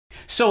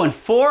So in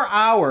 4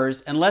 hours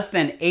and less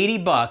than 80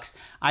 bucks,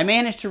 I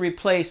managed to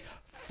replace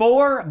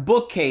 4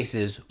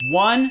 bookcases.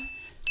 1,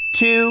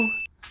 2,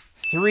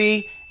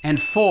 3, and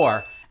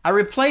 4. I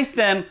replaced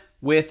them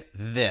with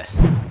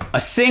this.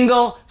 A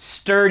single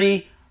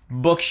sturdy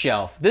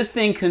bookshelf. This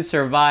thing can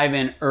survive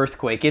an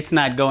earthquake. It's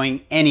not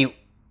going any...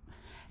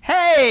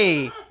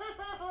 Hey!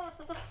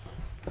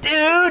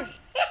 Dude!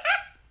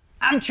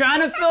 I'm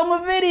trying to film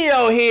a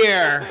video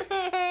here!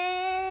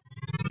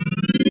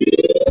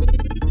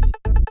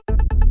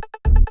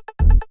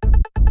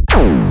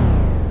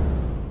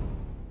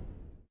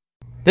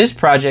 This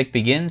project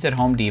begins at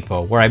Home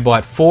Depot, where I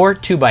bought 4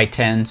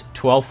 2x10s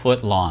 12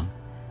 foot long.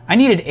 I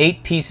needed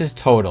 8 pieces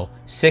total,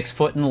 6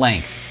 foot in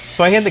length,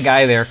 so I had the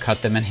guy there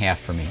cut them in half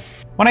for me.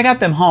 When I got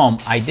them home,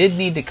 I did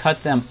need to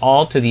cut them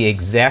all to the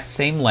exact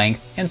same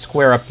length and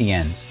square up the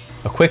ends.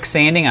 A quick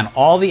sanding on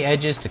all the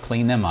edges to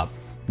clean them up.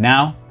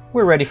 Now,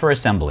 we're ready for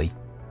assembly.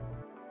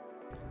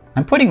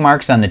 I'm putting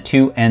marks on the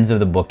 2 ends of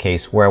the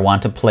bookcase where I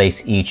want to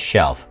place each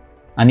shelf.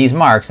 On these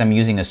marks, I'm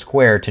using a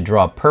square to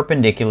draw a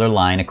perpendicular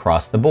line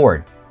across the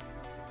board.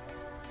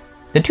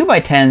 The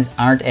 2x10s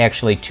aren't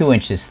actually 2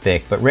 inches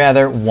thick, but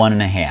rather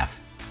 1.5.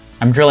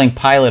 I'm drilling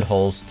pilot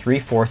holes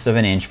 3/4 of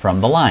an inch from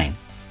the line.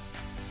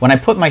 When I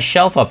put my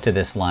shelf up to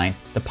this line,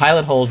 the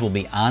pilot holes will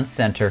be on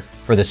center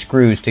for the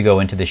screws to go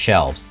into the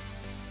shelves.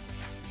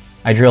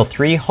 I drill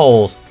 3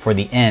 holes for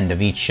the end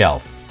of each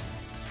shelf.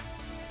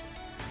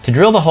 To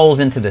drill the holes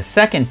into the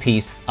second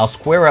piece, I'll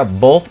square up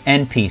both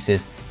end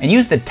pieces and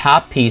use the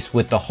top piece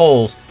with the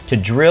holes to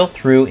drill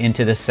through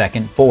into the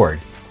second board,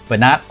 but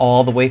not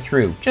all the way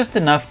through, just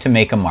enough to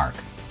make a mark.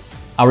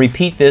 I'll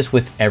repeat this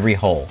with every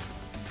hole.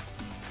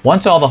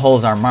 Once all the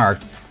holes are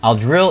marked, I'll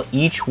drill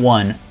each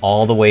one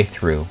all the way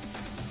through.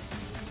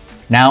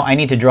 Now I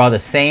need to draw the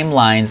same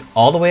lines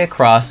all the way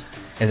across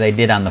as I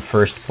did on the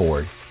first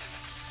board.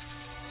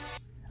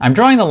 I'm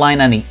drawing a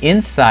line on the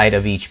inside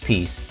of each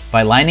piece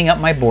by lining up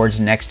my boards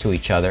next to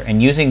each other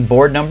and using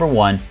board number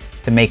 1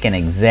 to make an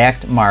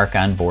exact mark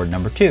on board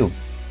number 2.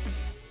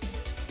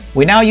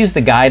 We now use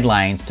the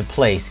guidelines to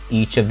place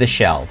each of the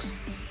shelves.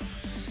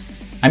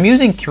 I'm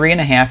using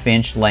 3.5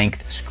 inch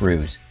length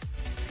screws.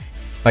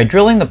 By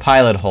drilling the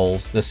pilot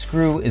holes, the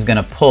screw is going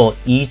to pull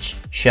each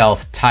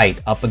shelf tight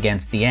up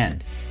against the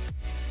end.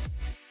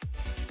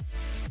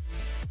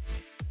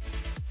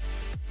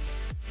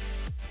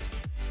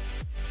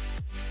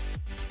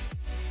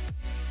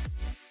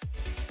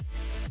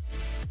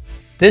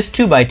 This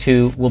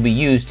 2x2 will be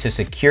used to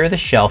secure the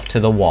shelf to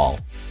the wall.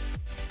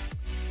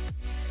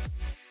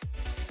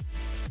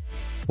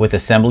 With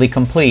assembly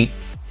complete,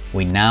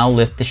 we now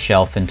lift the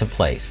shelf into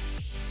place.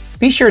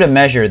 Be sure to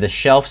measure the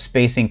shelf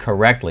spacing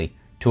correctly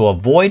to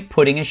avoid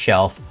putting a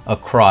shelf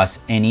across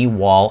any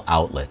wall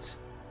outlets.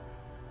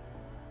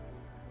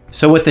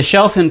 So with the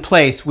shelf in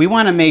place, we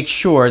want to make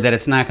sure that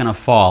it's not going to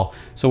fall.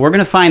 So we're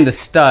going to find the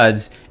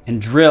studs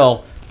and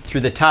drill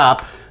through the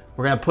top.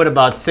 We're going to put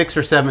about 6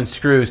 or 7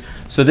 screws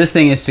so this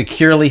thing is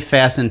securely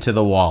fastened to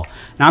the wall.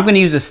 Now I'm going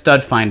to use a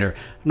stud finder.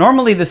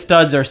 Normally the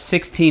studs are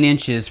 16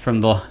 inches from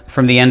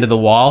the end of the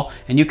wall,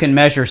 and you can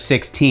measure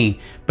 16.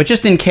 But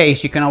just in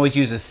case, you can always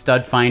use a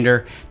stud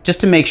finder just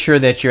to make sure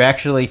that you're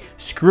actually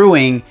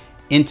screwing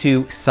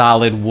into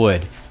solid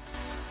wood.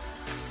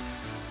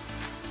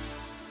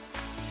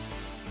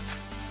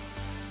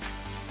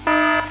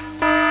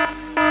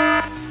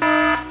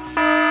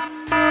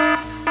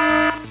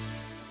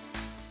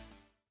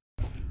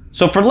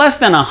 So for less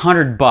than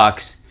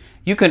 $100,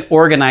 you can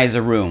organize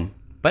a room,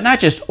 but not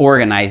just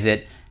organize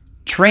it,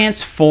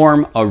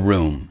 transform a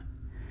room.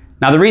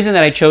 Now the reason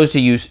that I chose to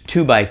use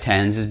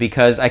 2x10s is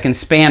because I can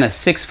span a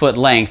 6 foot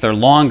length or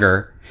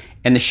longer,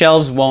 and the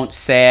shelves won't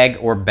sag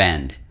or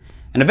bend.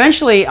 And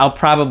eventually I'll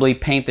probably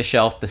paint the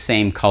shelf the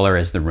same color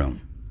as the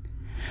room.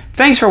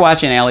 Thanks for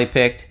watching Alley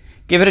Picked.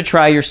 Give it a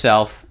try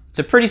yourself. It's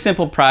a pretty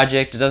simple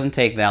project. It doesn't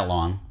take that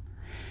long.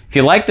 If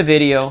you liked the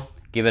video,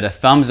 give it a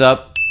thumbs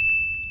up.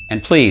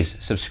 And please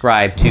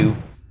subscribe to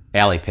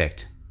Alley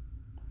Picked.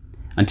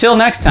 Until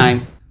next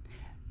time,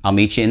 I'll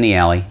meet you in the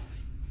alley.